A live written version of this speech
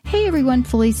Hey everyone,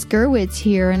 Felice Gerwitz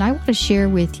here, and I want to share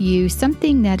with you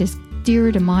something that is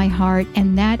dear to my heart,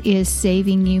 and that is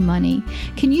saving you money.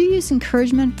 Can you use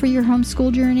encouragement for your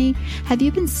homeschool journey? Have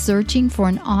you been searching for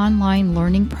an online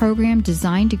learning program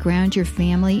designed to ground your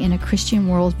family in a Christian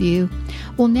worldview?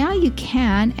 Well, now you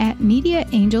can at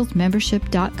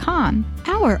MediaAngelsMembership.com.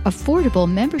 Our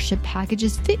affordable membership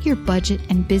packages fit your budget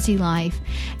and busy life.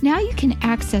 Now you can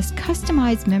access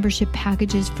customized membership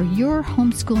packages for your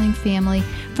homeschooling family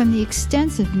from the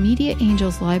extensive Media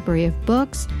Angels library of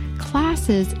books,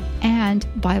 classes, and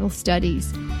Bible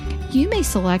studies. You may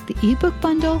select the ebook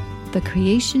bundle, the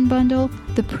creation bundle,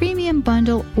 the premium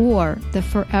bundle, or the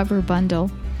forever bundle.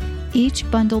 Each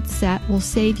bundled set will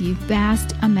save you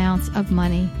vast amounts of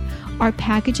money. Our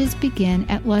packages begin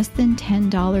at less than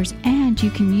 $10, and you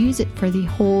can use it for the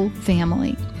whole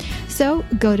family. So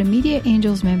go to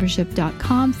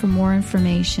MediaAngelsMembership.com for more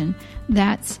information.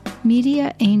 That's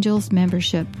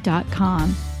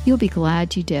MediaAngelsMembership.com. You'll be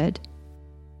glad you did.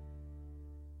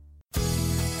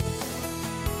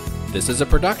 This is a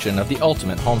production of the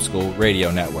Ultimate Homeschool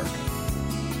Radio Network.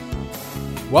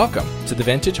 Welcome to the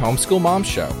Vintage Homeschool Moms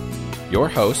Show. Your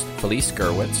host, Felice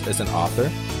Gerwitz, is an author,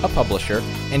 a publisher,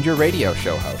 and your radio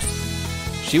show host.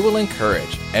 She will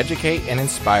encourage, educate, and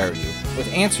inspire you with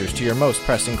answers to your most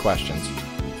pressing questions,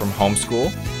 from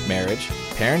homeschool, marriage,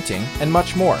 parenting, and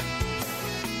much more.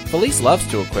 Felice loves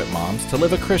to equip moms to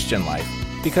live a Christian life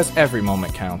because every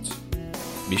moment counts.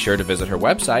 Be sure to visit her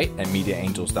website at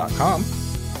MediaAngels.com.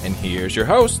 And here's your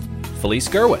host, Felice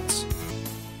Gerwitz.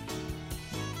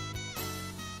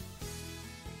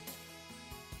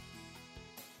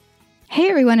 Hey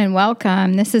everyone, and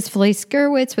welcome. This is Felice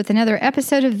Gerwitz with another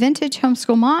episode of Vintage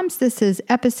Homeschool Moms. This is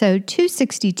episode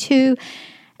 262,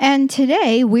 and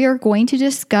today we are going to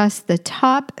discuss the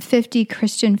top 50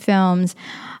 Christian films.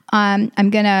 I'm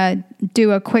going to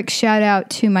do a quick shout out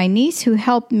to my niece who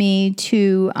helped me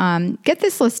to get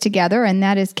this list together, and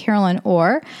that is Carolyn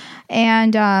Orr.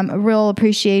 And a real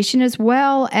appreciation, as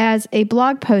well as a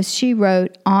blog post she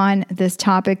wrote on this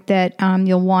topic that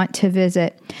you'll want to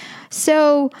visit.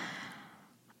 So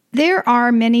there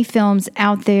are many films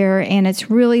out there, and it's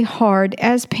really hard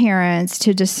as parents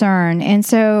to discern. And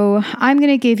so I'm going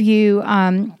to give you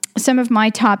some of my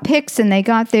top picks, and they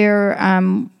got there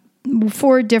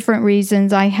for different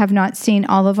reasons. I have not seen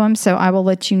all of them, so I will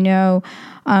let you know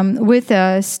with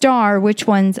a star which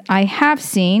ones I have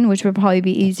seen, which would probably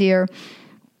be easier.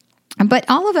 But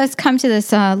all of us come to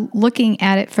this looking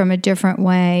at it from a different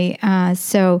way.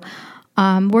 So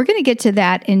we're going to get to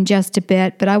that in just a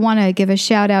bit, but I want to give a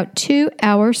shout out to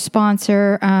our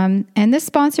sponsor. And this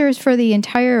sponsor is for the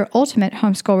entire Ultimate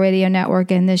Homeschool Radio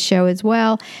Network and this show as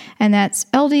well. And that's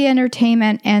LD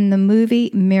Entertainment and the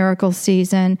movie Miracle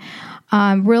Season.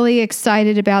 I'm really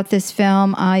excited about this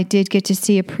film. I did get to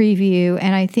see a preview,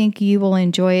 and I think you will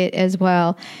enjoy it as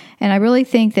well. And I really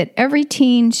think that every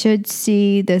teen should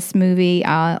see this movie.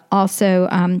 I'll also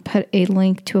put a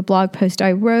link to a blog post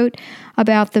I wrote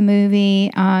about the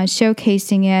movie,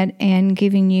 showcasing it and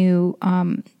giving you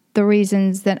the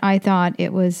reasons that I thought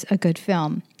it was a good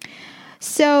film.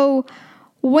 So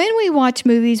when we watch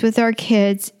movies with our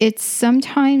kids, it's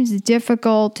sometimes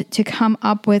difficult to come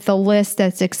up with a list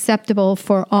that's acceptable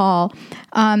for all.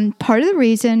 Part of the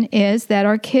reason is that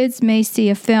our kids may see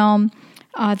a film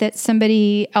that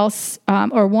somebody else,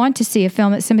 or want to see a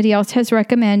film that somebody else has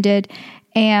recommended.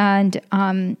 And,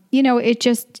 it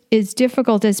just is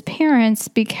difficult as parents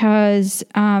because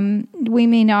we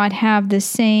may not have the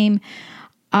same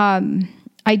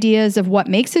ideas of what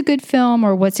makes a good film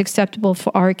or what's acceptable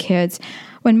for our kids.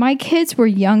 When my kids were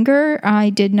younger,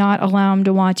 I did not allow them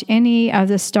to watch any of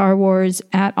the Star Wars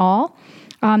at all.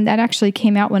 That actually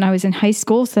came out when I was in high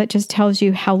school, so that just tells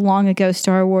you how long ago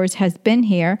Star Wars has been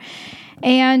here.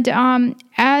 And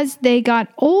as they got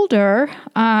older,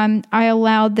 I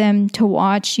allowed them to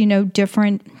watch,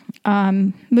 different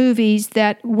movies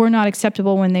that were not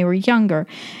acceptable when they were younger.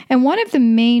 And one of the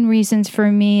main reasons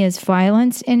for me is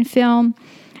violence in film.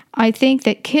 I think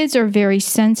that kids are very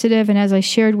sensitive, and as I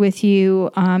shared with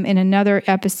you in another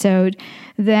episode,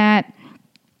 that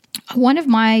one of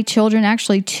my children,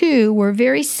 actually two, were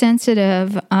very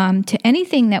sensitive to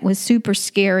anything that was super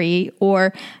scary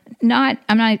or not.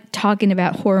 I'm not talking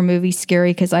about horror movies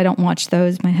scary because I don't watch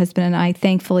those. My husband and I,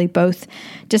 thankfully, both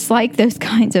dislike those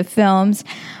kinds of films.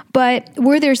 But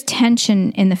where there's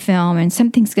tension in the film and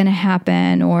something's going to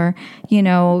happen, or,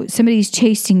 somebody's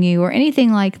chasing you or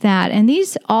anything like that. And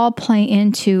these all play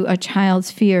into a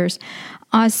child's fears.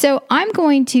 So I'm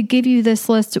going to give you this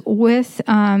list with,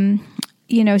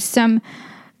 some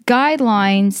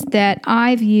guidelines that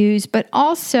I've used, but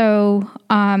also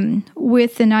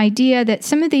with an idea that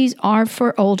some of these are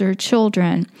for older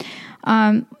children.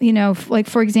 Like,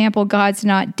 for example, God's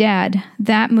Not Dead.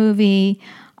 That movie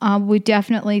would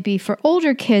definitely be for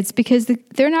older kids because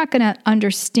they're not going to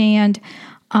understand,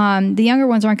 the younger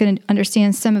ones aren't going to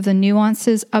understand some of the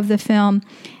nuances of the film.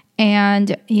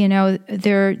 And,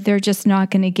 they're just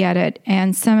not going to get it.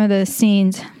 And some of the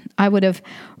scenes I would have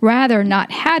rather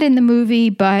not had in the movie,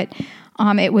 but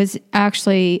it was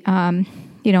actually,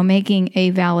 making a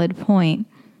valid point.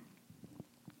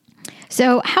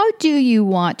 So how do you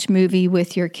watch movie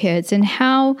with your kids, and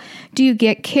how do you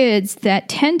get kids that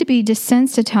tend to be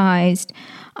desensitized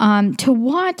to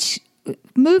watch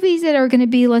movies that are going to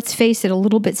be, let's face it, a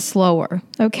little bit slower?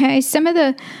 Okay, some of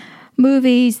the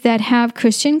movies that have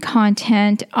Christian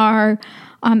content are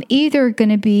either going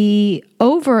to be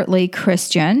overtly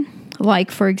Christian,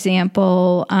 like, for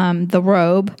example, The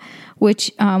Robe,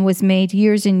 which was made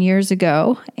years and years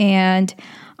ago, and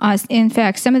in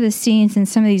fact, some of the scenes in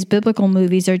some of these biblical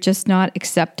movies are just not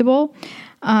acceptable.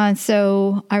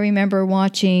 So I remember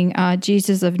watching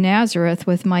Jesus of Nazareth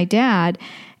with my dad,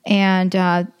 and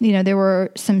there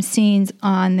were some scenes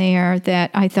on there that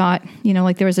I thought,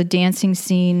 like there was a dancing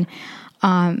scene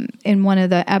in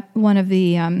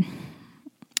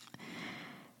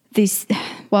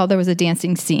there was a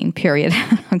dancing scene, period.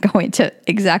 I'm going to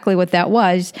exactly what that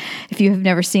was if you have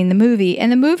never seen the movie.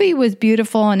 And the movie was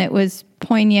beautiful and it was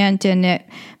poignant and it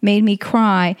made me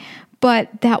cry.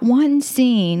 But that one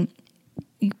scene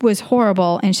was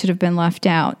horrible and should have been left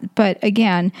out. But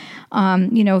again,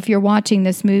 if you're watching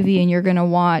this movie and you're going to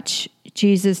watch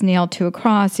Jesus nailed to a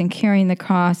cross and carrying the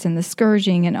cross and the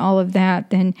scourging and all of that,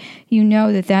 then you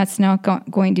know that that's not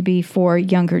going to be for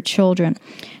younger children.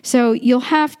 So you'll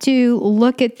have to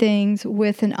look at things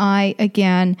with an eye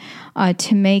again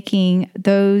to making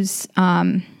those,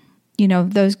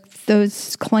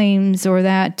 those claims or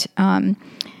that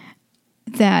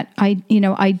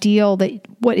ideal, that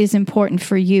what is important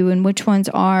for you and which ones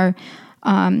are,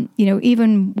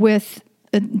 even with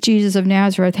Jesus of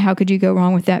Nazareth, how could you go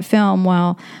wrong with that film?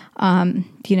 Well,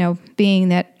 being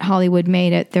that Hollywood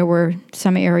made it, there were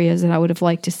some areas that I would have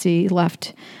liked to see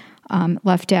left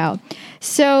out.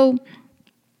 So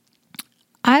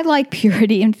I like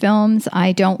purity in films.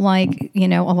 I don't like, a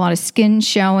lot of skin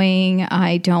showing.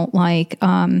 I don't like,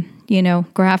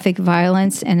 graphic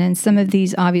violence. And in some of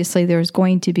these, obviously, there's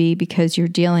going to be, because you're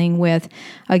dealing with,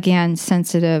 again,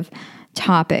 sensitive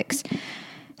topics.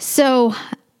 So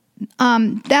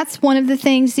that's one of the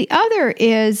things. The other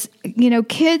is,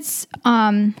 kids,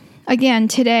 again,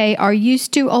 today are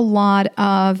used to a lot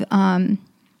of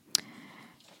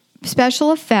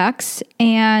special effects,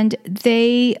 and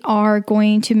they are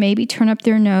going to maybe turn up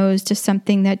their nose to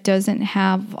something that doesn't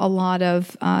have a lot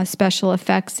of special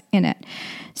effects in it.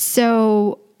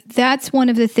 So that's one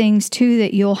of the things, too,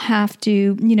 that you'll have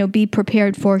to, be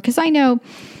prepared for. Because I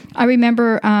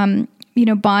remember,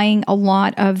 buying a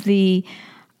lot of the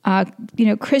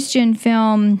Christian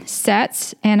film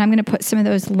sets, and I'm going to put some of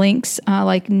those links,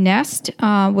 like Nest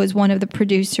was one of the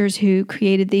producers who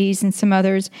created these and some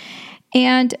others.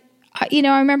 And, I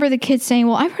remember the kids saying,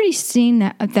 well, I've already seen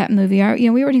that movie.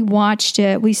 We already watched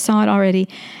it. We saw it already.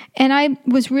 And I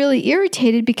was really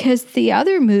irritated because the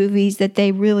other movies that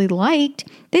they really liked,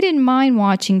 they didn't mind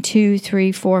watching 2,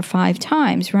 3, 4, 5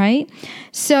 times, right?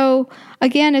 So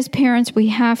again, as parents, we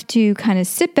have to kind of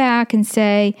sit back and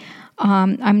say,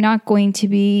 I'm not going to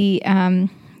be,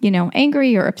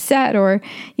 angry or upset or,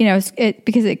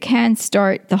 because it can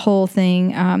start the whole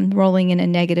thing rolling in a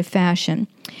negative fashion.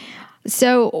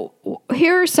 So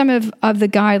here are some of the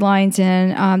guidelines,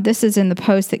 and this is in the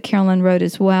post that Carolyn wrote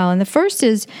as well. And the first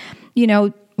is,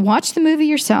 watch the movie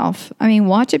yourself.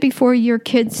 Watch it before your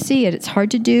kids see it. It's hard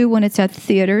to do when it's at the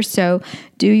theater, so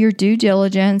do your due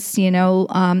diligence.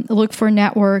 Look for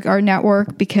our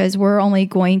network, because we're only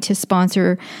going to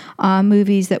sponsor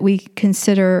movies that we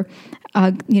consider,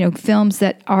 films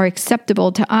that are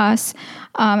acceptable to us.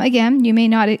 Again, you may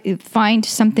not find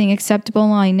something acceptable.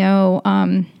 I know,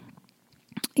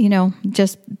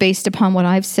 just based upon what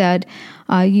I've said,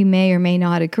 you may or may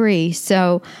not agree.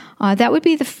 So that would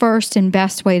be the first and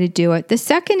best way to do it. The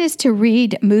second is to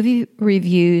read movie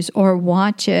reviews or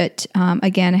watch it,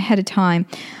 again, ahead of time.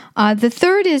 The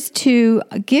third is to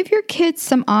give your kids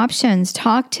some options.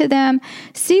 Talk to them.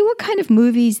 See what kind of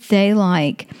movies they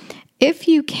like. If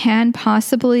you can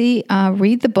possibly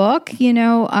read the book,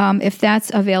 if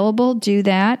that's available, do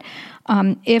that.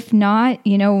 If not,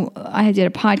 I did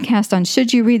a podcast on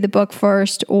should you read the book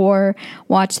first or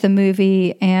watch the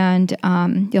movie, and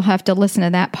you'll have to listen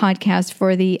to that podcast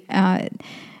for the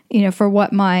for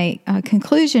what my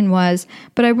conclusion was.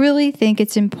 But I really think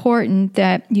it's important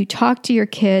that you talk to your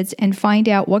kids and find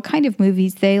out what kind of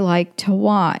movies they like to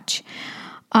watch.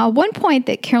 One point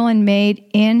that Carolyn made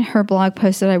in her blog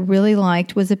post that I really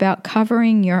liked was about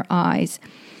covering your eyes.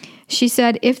 She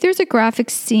said, if there's a graphic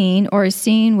scene or a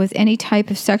scene with any type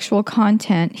of sexual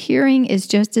content, hearing is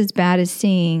just as bad as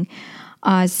seeing.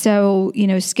 So,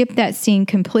 skip that scene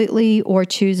completely or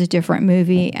choose a different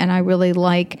movie. And I really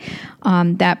like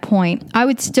that point. I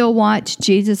would still watch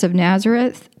Jesus of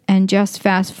Nazareth and just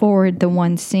fast forward the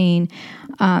one scene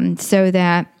so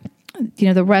that,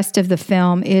 the rest of the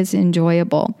film is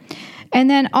enjoyable. And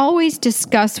then always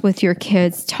discuss with your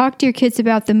kids. Talk to your kids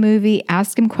about the movie.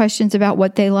 Ask them questions about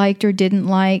what they liked or didn't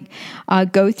like.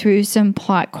 Go through some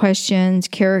plot questions,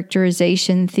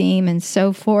 characterization, theme, and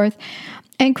so forth.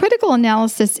 And critical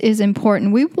analysis is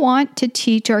important. We want to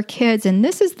teach our kids, and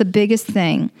this is the biggest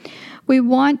thing, we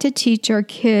want to teach our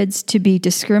kids to be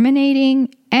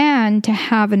discriminating and to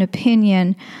have an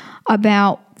opinion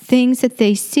about things that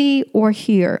they see or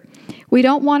hear. We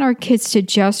don't want our kids to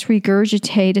just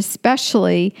regurgitate,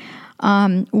 especially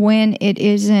when it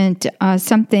isn't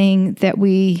something that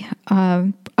we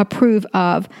approve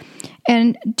of.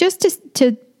 And just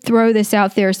to throw this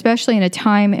out there, especially in a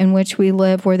time in which we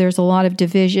live where there's a lot of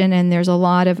division and there's a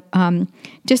lot of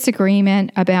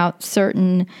disagreement about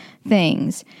certain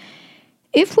things.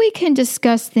 If we can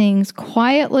discuss things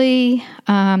quietly,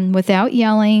 without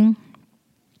yelling,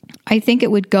 I think it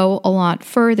would go a lot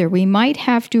further. We might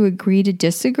have to agree to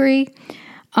disagree,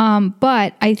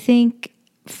 but I think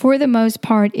for the most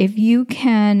part, if you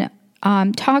can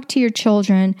talk to your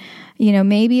children,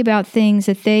 maybe about things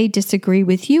that they disagree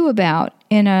with you about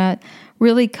in a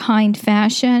really kind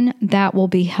fashion, that will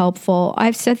be helpful.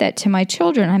 I've said that to my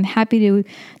children. I'm happy to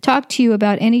talk to you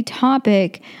about any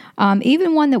topic,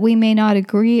 even one that we may not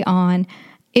agree on,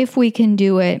 if we can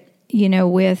do it,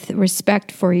 with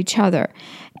respect for each other.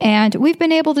 And we've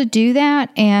been able to do that,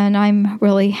 and I'm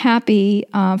really happy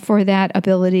for that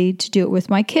ability to do it with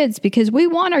my kids, because we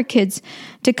want our kids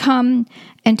to come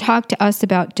and talk to us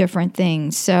about different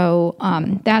things. So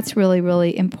that's really,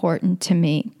 really important to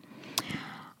me.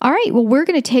 All right, well, we're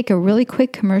going to take a really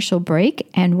quick commercial break,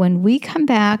 and when we come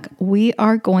back, we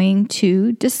are going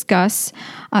to discuss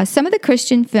some of the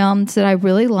Christian films that I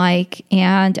really like.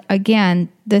 And again,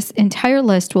 this entire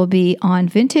list will be on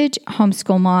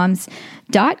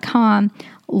VintageHomeschoolMoms.com.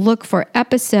 Look for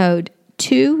episode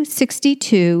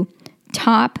 262,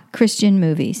 Top Christian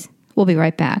Movies. We'll be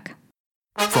right back.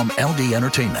 From LD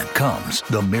Entertainment comes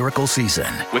The Miracle Season.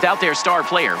 Without their star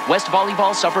player, West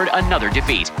Volleyball suffered another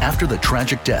defeat. After the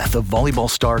tragic death of volleyball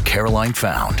star Caroline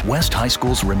Found, West High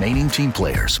School's remaining team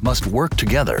players must work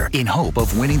together in hope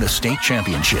of winning the state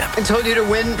championship. I told you to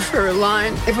win for a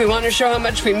line. If we want to show how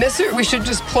much we miss her, we should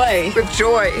just play with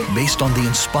joy. Based on the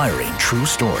inspiring true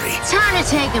story. Time to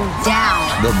take him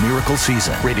down. The Miracle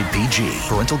Season. Rated PG.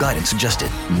 Parental guidance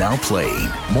suggested. Now playing.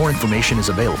 More information is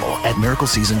available at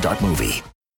miracleseason.movie.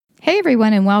 Hey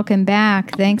everyone, and welcome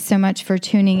back. Thanks so much for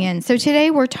tuning in. So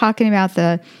today we're talking about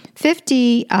the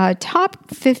top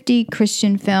 50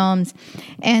 Christian films.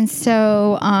 And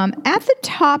so at the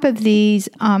top of these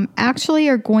actually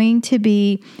are going to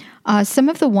be some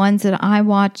of the ones that I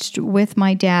watched with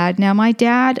my dad. Now, my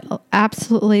dad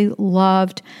absolutely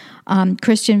loved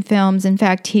Christian films. In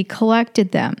fact, he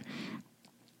collected them.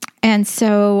 And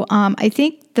so I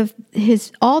think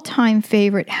his all-time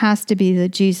favorite has to be the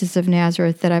Jesus of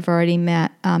Nazareth that I've already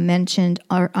mentioned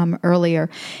earlier.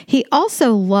 He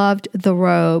also loved The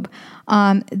Robe.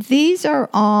 These are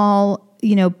all,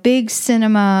 big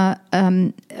cinema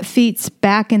feats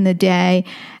back in the day,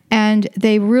 and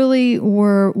they really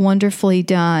were wonderfully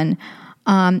done.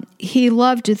 He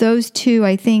loved those two,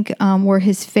 I think, were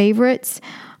his favorites.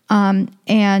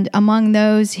 And among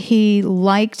those, he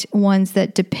liked ones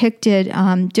that depicted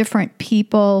different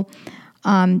people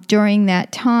during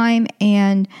that time.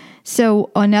 And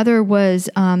so another was,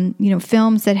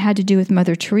 films that had to do with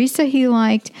Mother Teresa he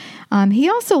liked. He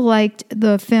also liked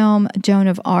the film Joan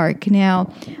of Arc.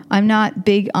 Now, I'm not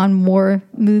big on war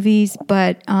movies,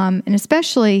 but and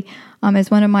especially as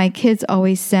one of my kids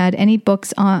always said, any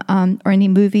books on or any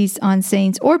movies on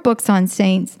saints or books on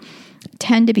saints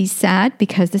tend to be sad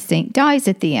because the saint dies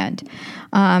at the end,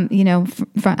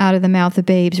 from out of the mouth of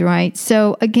babes, right?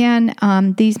 So again,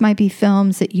 these might be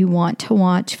films that you want to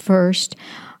watch first.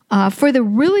 For the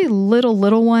really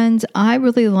little ones, I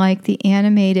really like the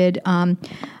animated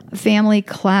family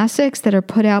classics that are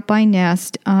put out by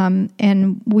Nest.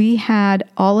 And we had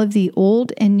all of the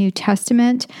Old and New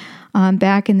Testament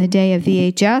back in the day of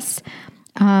VHS.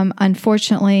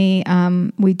 Unfortunately,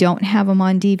 we don't have them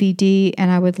on DVD,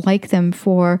 and I would like them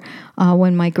for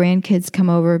when my grandkids come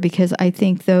over, because I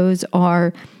think those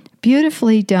are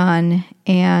beautifully done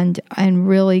and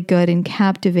really good and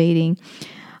captivating.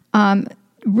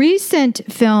 Recent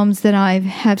films that I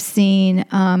have seen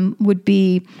would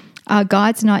be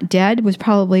God's Not Dead was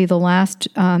probably the last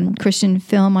Christian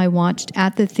film I watched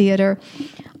at the theater.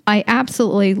 I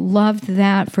absolutely loved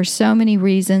that for so many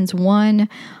reasons. One,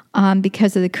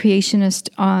 because of the creationist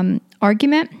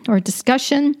argument or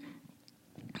discussion,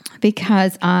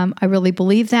 because I really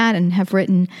believe that and have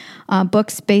written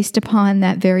books based upon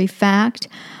that very fact.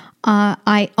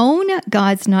 I own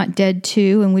God's Not Dead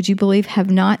 2, and would you believe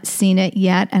have not seen it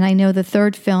yet, and I know the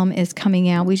third film is coming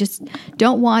out. We just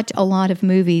don't watch a lot of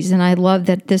movies, and I love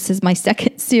that this is my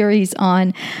second series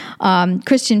on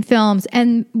Christian films,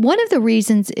 and one of the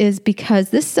reasons is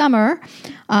because this summer,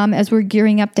 as we're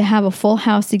gearing up to have a full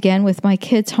house again with my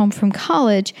kids home from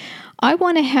college, I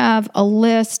want to have a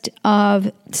list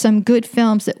of some good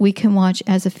films that we can watch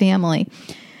as a family.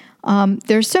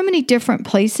 There's so many different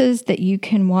places that you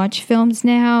can watch films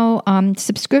now.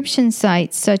 Subscription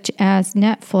sites such as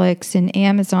Netflix and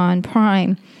Amazon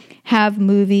Prime have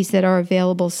movies that are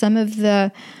available. Some of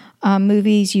the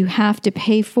movies you have to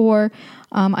pay for.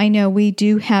 I know we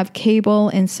do have cable,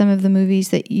 and some of the movies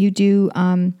that you do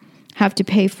have to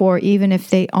pay for, even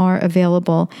if they are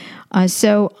available.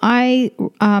 So I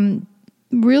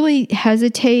really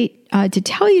hesitate to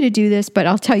tell you to do this, but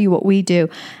I'll tell you what we do.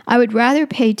 I would rather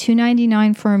pay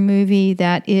 $2.99 for a movie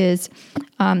that is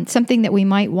something that we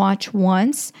might watch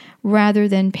once, rather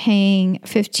than paying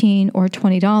 $15 or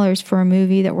 $20 for a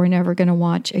movie that we're never going to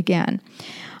watch again.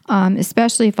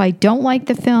 Especially if I don't like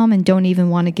the film and don't even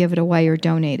want to give it away or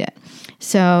donate it.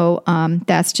 So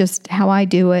that's just how I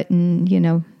do it, and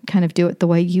kind of do it the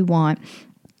way you want.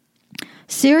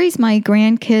 Series my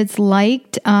grandkids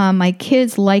liked. My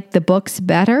kids liked the books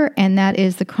better, and that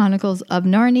is The Chronicles of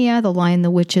Narnia, The Lion, the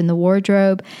Witch, and the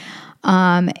Wardrobe.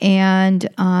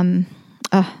 The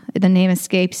name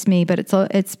escapes me, but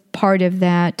it's part of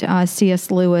that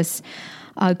C.S. Lewis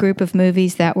group of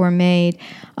movies that were made.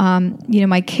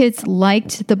 My kids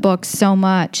liked the books so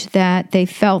much that they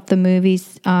felt the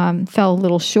movies fell a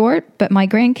little short, but my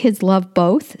grandkids love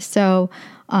both, so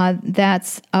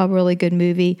that's a really good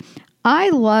movie.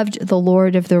 I loved The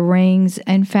Lord of the Rings.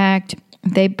 In fact,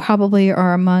 they probably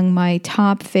are among my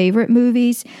top favorite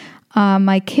movies.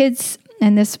 My kids,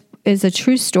 and this is a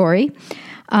true story,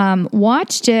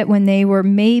 watched it when they were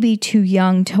maybe too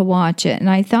young to watch it. And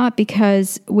I thought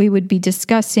because we would be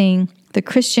discussing the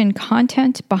Christian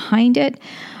content behind it,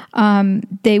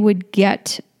 they would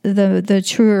get the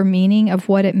truer meaning of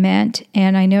what it meant.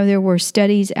 And I know there were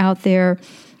studies out there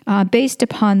based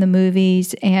upon the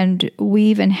movies, and we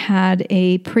even had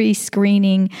a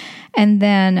pre-screening, and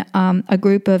then a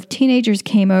group of teenagers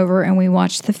came over and we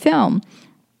watched the film.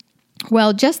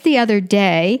 Well, just the other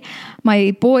day,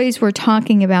 my boys were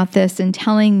talking about this and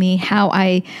telling me how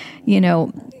I,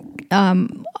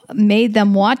 made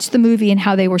them watch the movie and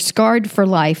how they were scarred for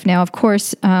life. Now, of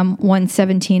course, one's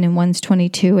 17 and one's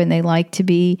 22, and they like to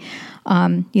be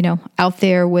out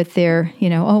there with their,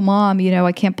 oh, Mom,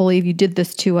 I can't believe you did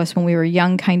this to us when we were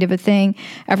young kind of a thing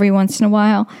every once in a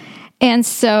while. And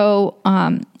so,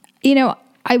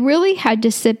 I really had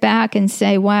to sit back and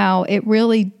say, wow, it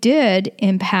really did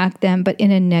impact them, but in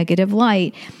a negative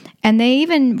light. And they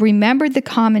even remembered the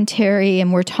commentary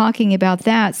and were talking about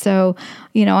that. So,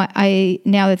 I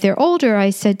now that they're older, I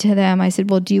said to them,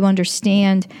 well, do you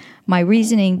understand my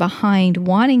reasoning behind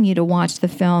wanting you to watch the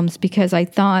films? Because I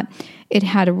thought it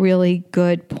had a really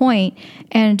good point.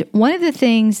 And one of the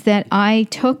things that I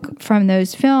took from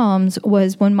those films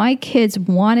was when my kids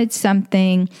wanted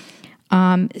something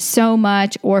so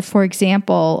much, or for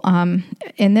example,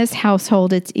 in this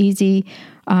household, it's easy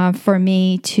for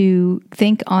me to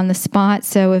think on the spot.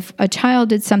 So if a child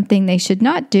did something they should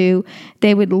not do,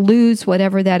 they would lose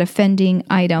whatever that offending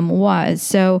item was.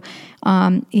 So,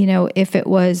 if it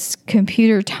was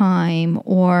computer time,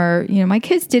 or, my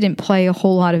kids didn't play a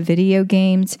whole lot of video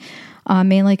games,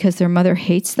 mainly because their mother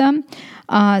hates them.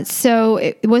 So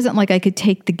it wasn't like I could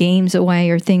take the games away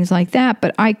or things like that,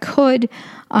 but I could,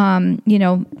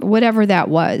 whatever that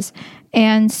was.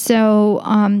 And so,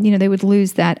 they would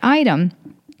lose that item.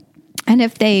 And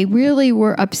if they really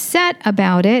were upset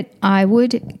about it, I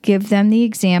would give them the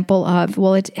example of,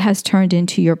 well, it has turned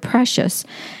into your precious.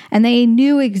 And they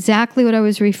knew exactly what I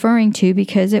was referring to,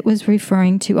 because it was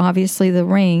referring to, obviously, the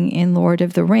ring in Lord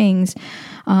of the Rings,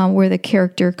 where the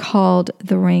character called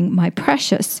the ring my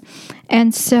precious.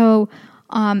 And so,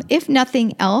 if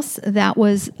nothing else, that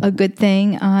was a good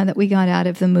thing that we got out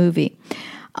of the movie.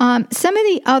 Some of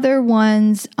the other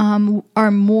ones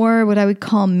are more what I would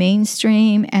call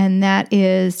mainstream, and that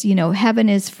is, Heaven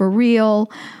is for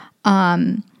Real,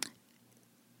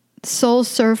 Soul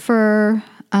Surfer,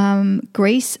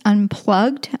 Grace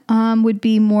Unplugged would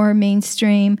be more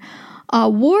mainstream.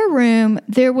 War Room,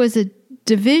 there was a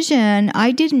division.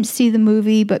 I didn't see the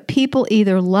movie, but people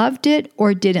either loved it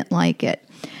or didn't like it.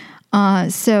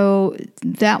 So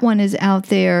that one is out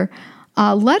there.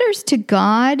 Letters to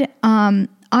God,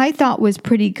 I thought was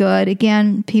pretty good.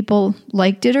 Again, people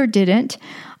liked it or didn't.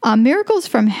 Miracles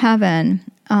from Heaven,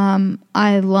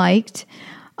 I liked.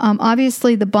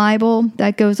 Obviously, the Bible,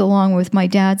 that goes along with my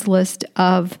dad's list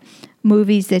of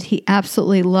movies that he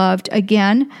absolutely loved.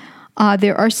 Again,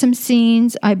 there are some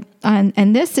scenes,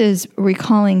 and this is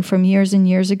recalling from years and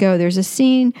years ago. There's a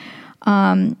scene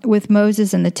with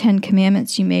Moses and the Ten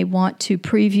Commandments. You may want to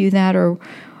preview that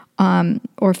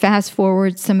or fast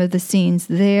forward some of the scenes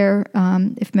there,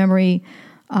 if memory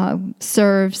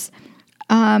serves.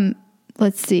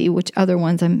 Let's see which other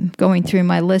ones I'm going through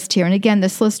my list here. And again,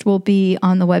 this list will be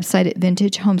on the website at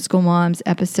Vintage Homeschool Moms,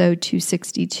 episode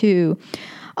 262.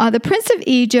 The Prince of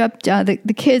Egypt,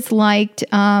 the kids liked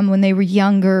when they were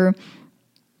younger.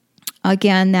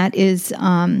 Again, that is,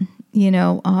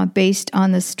 based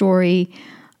on the story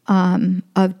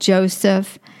of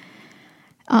Joseph.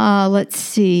 Let's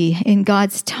see. In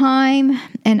God's Time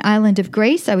and Island of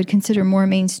Grace, I would consider more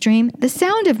mainstream. The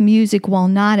Sound of Music, while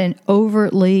not an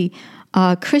overtly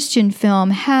Christian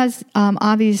film, has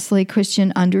obviously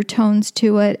Christian undertones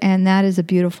to it, and that is a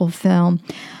beautiful film.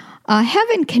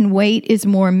 Heaven Can Wait is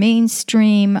more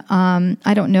mainstream.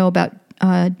 I don't know about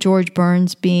George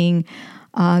Burns being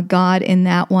God in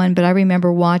that one, but I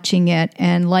remember watching it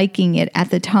and liking it at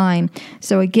the time.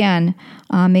 So again,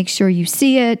 make sure you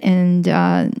see it and,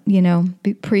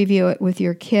 preview it with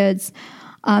your kids.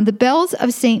 The Bells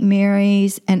of St.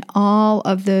 Mary's and all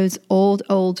of those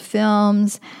old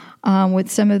films with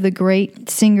some of the great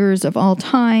singers of all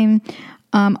time.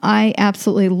 I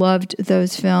absolutely loved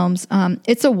those films.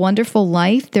 It's a Wonderful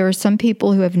Life. There are some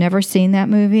people who have never seen that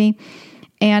movie,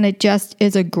 and it just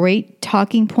is a great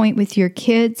talking point with your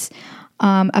kids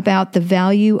about the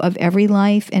value of every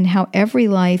life and how every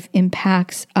life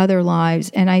impacts other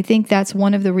lives. And I think that's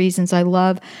one of the reasons I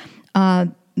love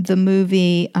the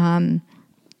movie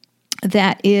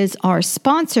that is our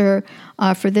sponsor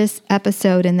for this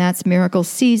episode, and that's Miracle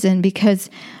Season, because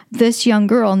this young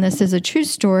girl, and this is a true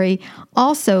story,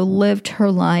 also lived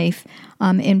her life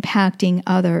impacting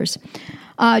others.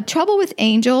 Trouble with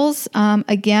Angels,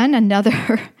 again,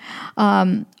 another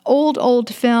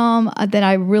old film that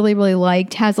I really, really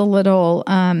liked, has a little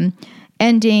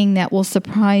ending that will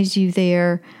surprise you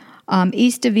there.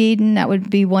 East of Eden, that would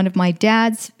be one of my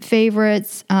dad's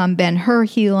favorites. Ben-Hur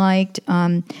he liked.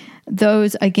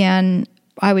 Those, again,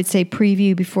 I would say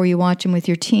preview before you watch them with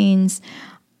your teens.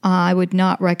 I would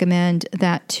not recommend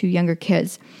that to younger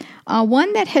kids.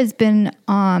 One that has been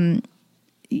on,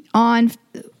 I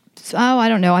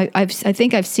don't know. I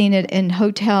think I've seen it in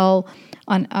hotel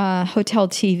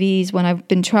TVs when I've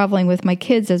been traveling with my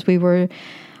kids as we were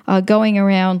going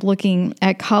around looking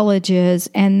at colleges,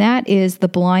 and that is The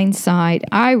Blind Side.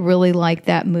 I really liked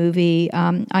that movie.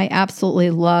 I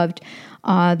absolutely loved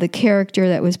the character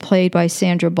that was played by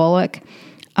Sandra Bullock,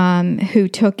 who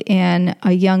took in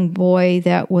a young boy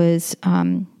that was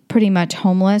pretty much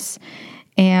homeless,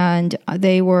 and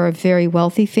they were a very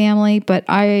wealthy family. But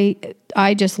I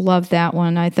just loved that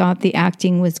one. I thought the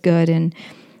acting was good, and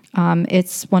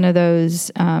it's one of those,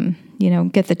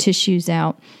 get the tissues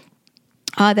out.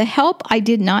 The Help, I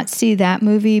did not see that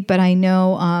movie, but I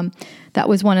know that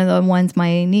was one of the ones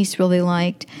my niece really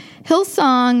liked.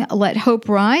 Hillsong, Let Hope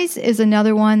Rise is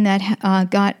another one that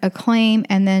got acclaim,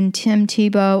 and then Tim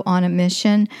Tebow on a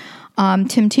Mission.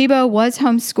 Tim Tebow was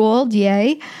homeschooled,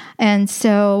 yay, and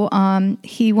so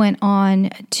he went on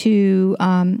to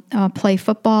play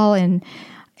football, and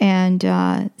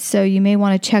so you may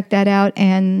want to check that out.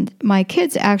 And my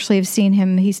kids actually have seen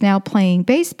him. He's now playing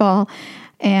baseball,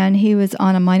 and he was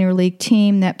on a minor league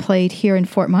team that played here in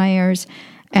Fort Myers,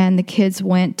 and the kids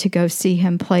went to go see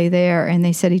him play there, and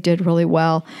they said he did really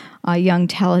well, a young,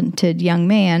 talented young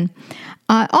man.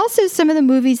 Also, some of the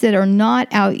movies that are not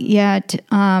out yet,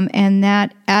 and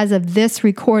that, as of this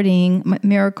recording,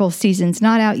 Miracle Season's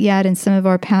not out yet, and some of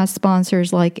our past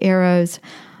sponsors like Arrows,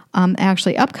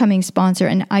 actually upcoming sponsor,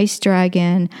 and Ice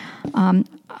Dragon,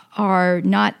 are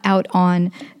not out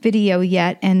on video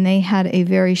yet, and they had a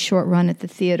very short run at the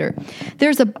theater.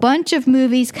 There's a bunch of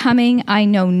movies coming. I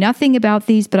know nothing about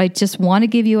these, but I just want to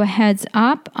give you a heads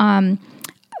up.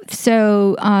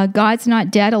 So God's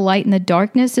Not Dead, A Light in the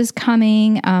Darkness is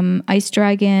coming. Ice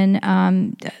Dragon,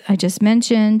 I just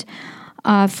mentioned.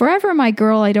 Forever My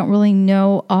Girl, I don't really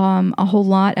know a whole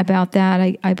lot about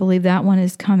that. I believe that one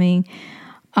is coming.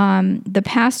 The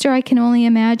Pastor, I Can Only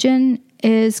Imagine,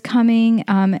 is coming,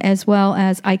 as well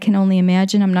as I Can Only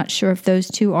Imagine. I'm not sure if those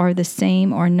two are the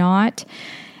same or not.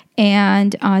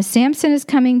 And Samson is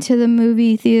coming to the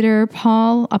movie theater.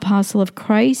 Paul, Apostle of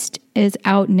Christ, is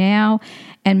out now.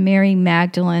 And Mary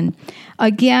Magdalene.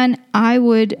 Again, I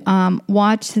would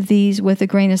watch these with a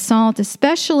grain of salt,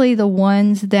 especially the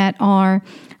ones that are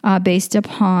based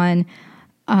upon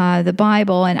the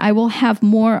Bible. And I will have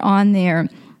more on there.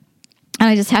 And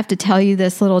I just have to tell you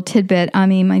this little tidbit. I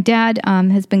mean, my dad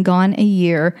has been gone a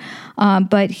year,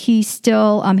 but he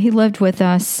still, he lived with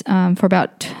us for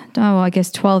about,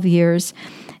 12 years.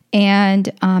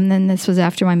 And then this was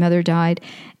after my mother died.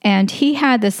 And he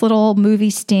had this little movie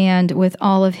stand with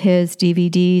all of his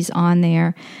DVDs on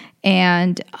there.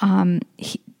 And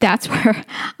that's where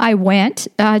I went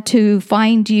to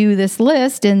find you this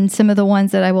list and some of the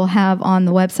ones that I will have on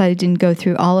the website. I didn't go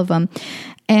through all of them.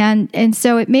 And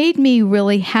so it made me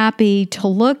really happy to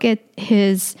look at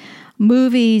his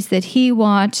movies that he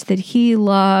watched, that he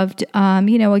loved.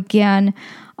 Again,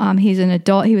 he's an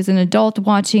adult. He was an adult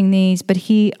watching these, but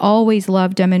he always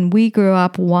loved them, and we grew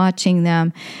up watching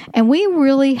them. And we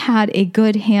really had a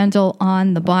good handle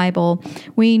on the Bible.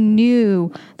 We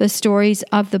knew the stories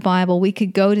of the Bible. We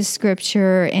could go to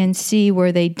Scripture and see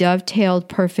where they dovetailed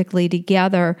perfectly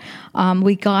together.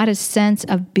 We got a sense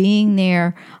of being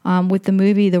there with the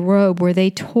movie The Robe, where they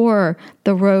tore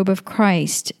the robe of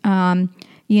Christ.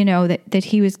 That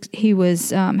he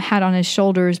was had on his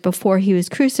shoulders before he was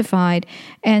crucified.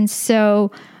 And so,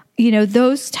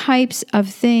 those types of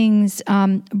things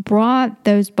brought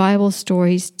those Bible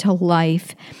stories to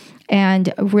life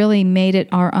and really made it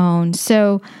our own.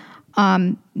 So,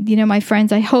 my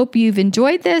friends, I hope you've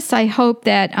enjoyed this. I hope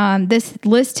that this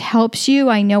list helps you.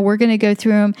 I know we're going to go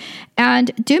through them.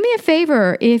 And do me a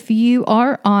favor, if you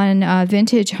are on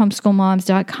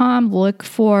vintagehomeschoolmoms.com, look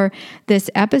for this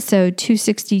episode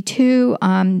 262,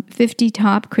 50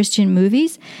 Top Christian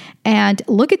Movies, and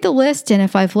look at the list. And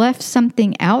if I've left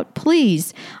something out,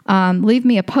 please leave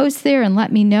me a post there and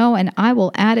let me know, and I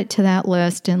will add it to that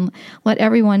list and let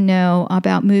everyone know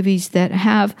about movies that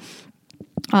have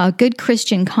good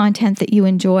Christian content that you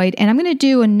enjoyed. And I'm going to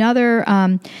do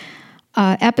another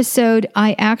episode.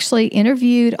 I actually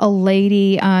interviewed a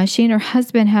lady. She and her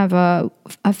husband have a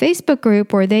Facebook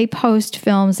group where they post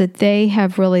films that they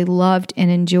have really loved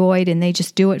and enjoyed, and they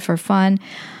just do it for fun.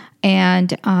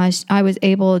 And I was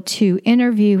able to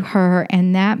interview her,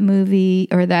 and that movie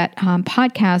or that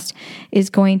podcast is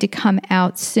going to come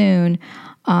out soon.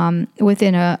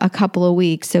 Within a couple of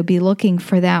weeks. So be looking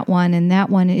for that one. And that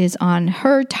one is on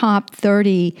her top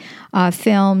 30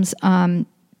 films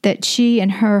that she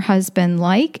and her husband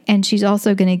like. And she's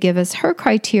also going to give us her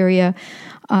criteria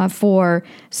for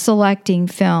selecting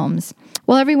films.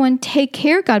 Well, everyone, take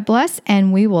care. God bless.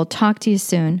 And we will talk to you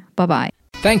soon. Bye-bye.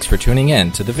 Thanks for tuning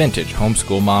in to the Vintage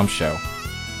Homeschool Mom Show.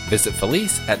 Visit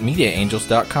Felice at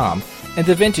MediaAngels.com and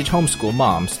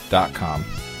TheVintageHomeschoolMoms.com.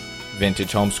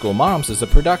 Vintage Homeschool Moms is a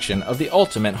production of the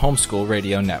Ultimate Homeschool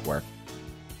Radio Network.